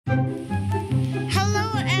Hello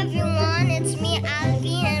everyone, it's me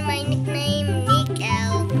Alvin and my nickname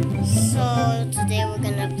Nickel. So today we're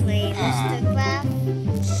gonna play Mistercraft.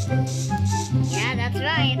 Yeah, that's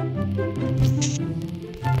right.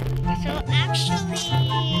 So actually,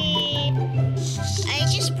 I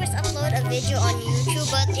just pressed upload a video on YouTube,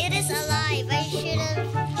 but it is alive. I should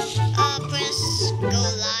have pressed go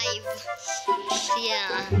live. Yeah.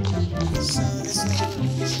 So this is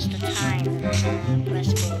the time that I press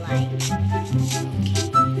go live.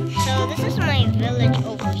 So this is my village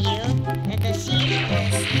overview. Let us see.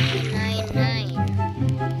 It's 999.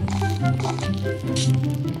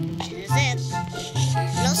 This is it.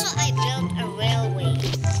 And also I built a railway.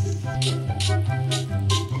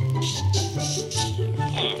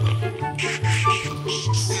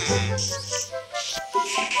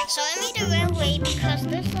 So I made a railway because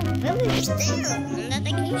there's a village there and that I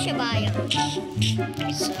can buy.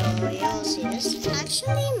 So you'll see this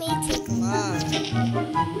actually may take long.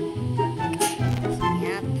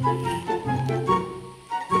 Yep.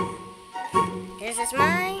 This is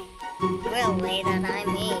my railway that I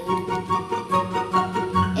made.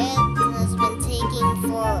 It has been taking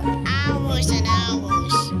for hours and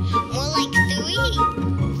hours. More like 3.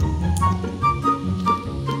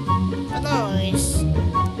 But no worries.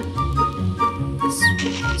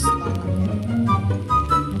 It's long.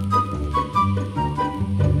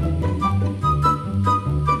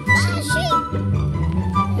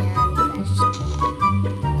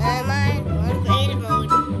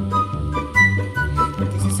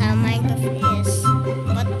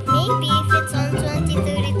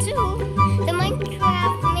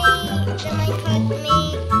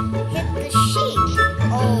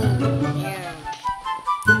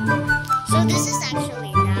 So this is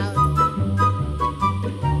actually now.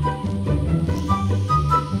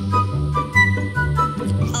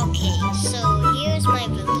 Okay, so here's my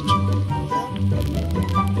village.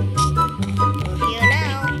 We're here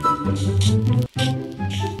now.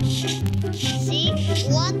 See?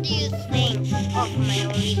 What do you think of my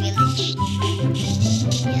only village?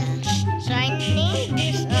 Yeah. So I named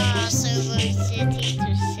this server city to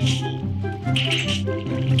city.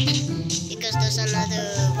 Because there's another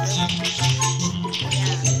village.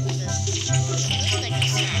 Yeah, looks like a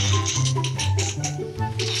city.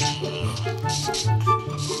 This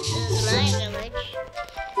is my village.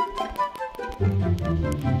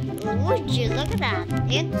 Would you look at that?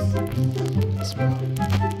 It's small.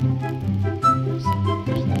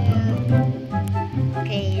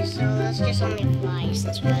 Okay, so let's just only fly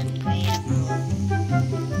since we're at creative mode.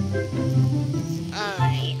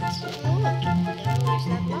 Alright, so look, the road is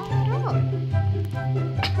not long at all.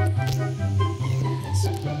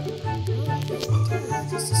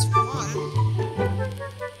 This is fun.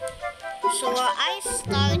 So where I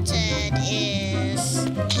started is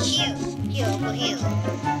here, over here.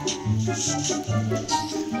 Okay.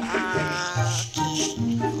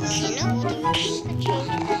 Well, you know what? I change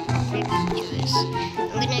textures.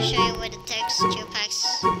 I'm gonna show you where the texture packs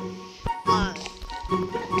are.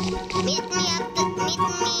 Meet me at the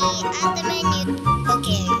menu.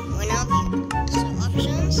 Okay, we're now here. So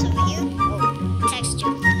options over here. Oh,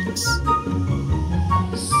 texture packs.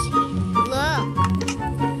 See, look.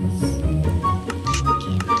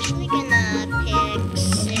 Okay, I'm actually gonna pick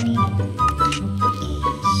city. Okay,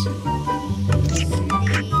 so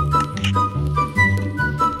city.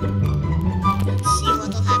 Let's see what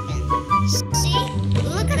will happen. See,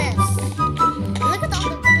 look at this. Look at all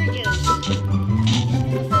the villagers.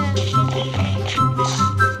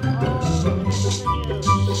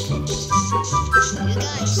 You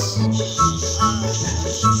guys,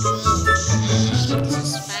 this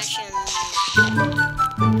is fashion.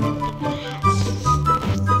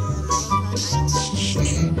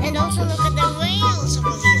 And also look at the rails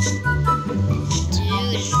over here.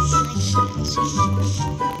 Dude,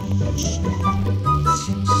 okay,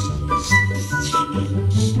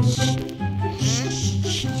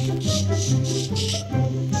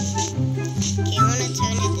 I want to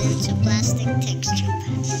turn it into plastic texture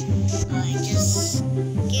pack. Alright, just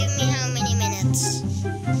give me how many minutes?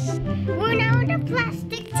 We're now in the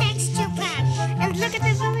plastic texture pack. And look at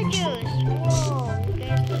the villagers. Whoa,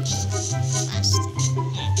 plastic.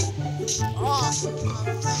 Oh, a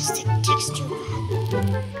plastic texture pack. Look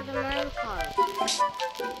at the minecart.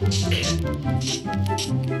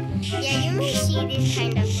 Yeah, you may see these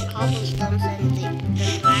kind of cobblestones and the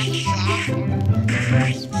grass block and the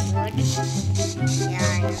grass wood.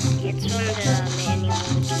 Yeah, it's from the manual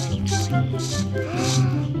 2020.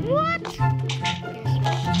 What?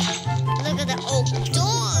 Look at the oak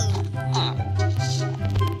door.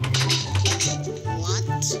 What?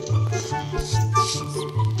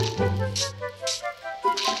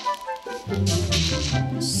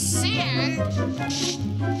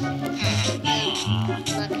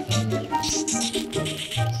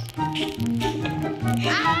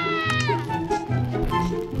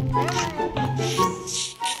 Oh,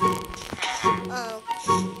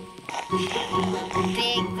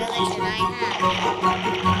 big village that I have.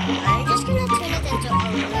 I'm just gonna turn it into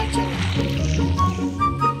original.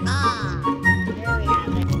 Ah, there we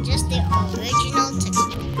have it. Just the original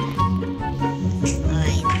texture.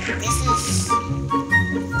 Alright, this is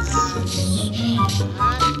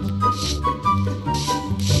hot.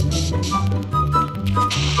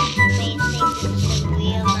 You may think this is a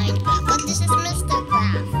real Minecraft, but this is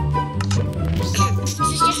Mistercraft. This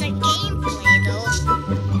is just a gameplay though.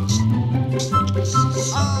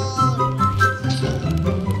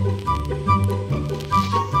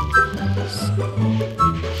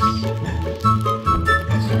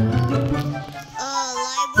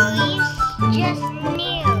 Libraries just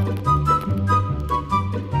new.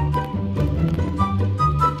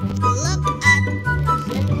 Look at this,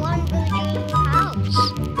 and one villager house,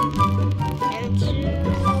 and two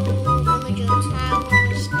villager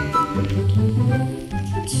towers,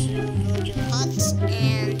 and two villager huts,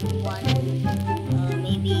 and one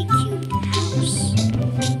maybe cube house.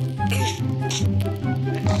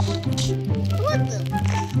 What the?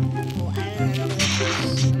 Oh, I remember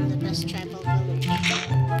this. I'm the best tribal village.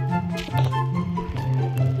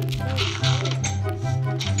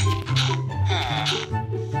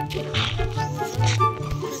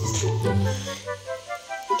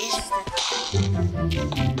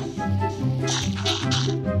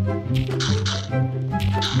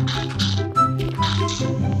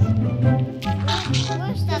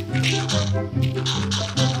 Where's that?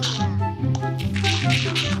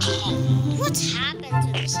 What's happened to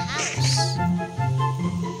this house?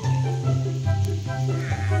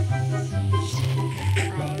 I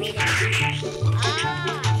made it. Ah,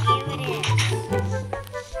 here it is.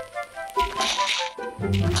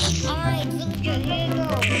 Alright, villager, here you go.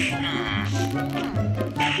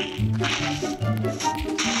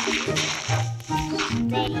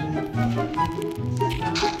 Steady.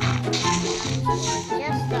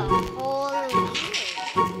 Just a whole year.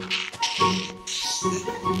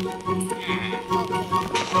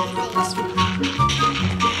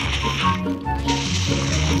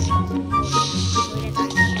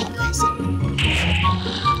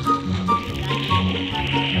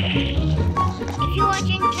 If you're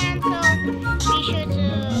watching Canto,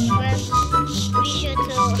 be sure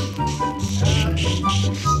to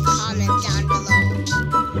comment down below.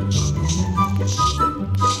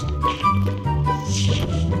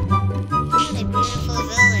 What a beautiful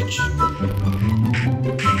village.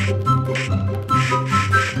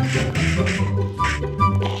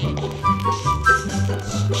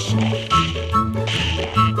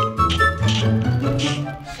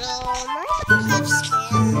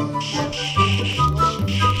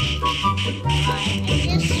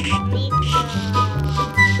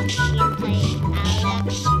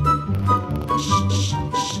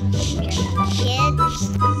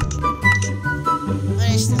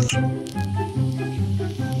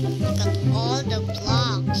 Look at all the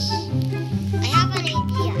blocks. I have an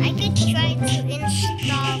idea. I could try to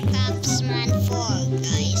install Craftsman 4,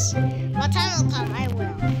 guys. What time will come? I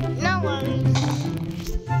will. No worries.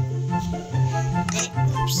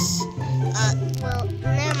 Oops. Well,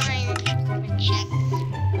 never mind. I'm gonna check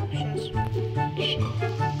options. And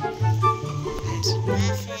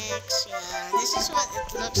graphics. Yeah, this is what it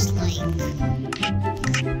looks like.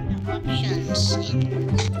 The options in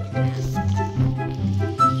Minecraft.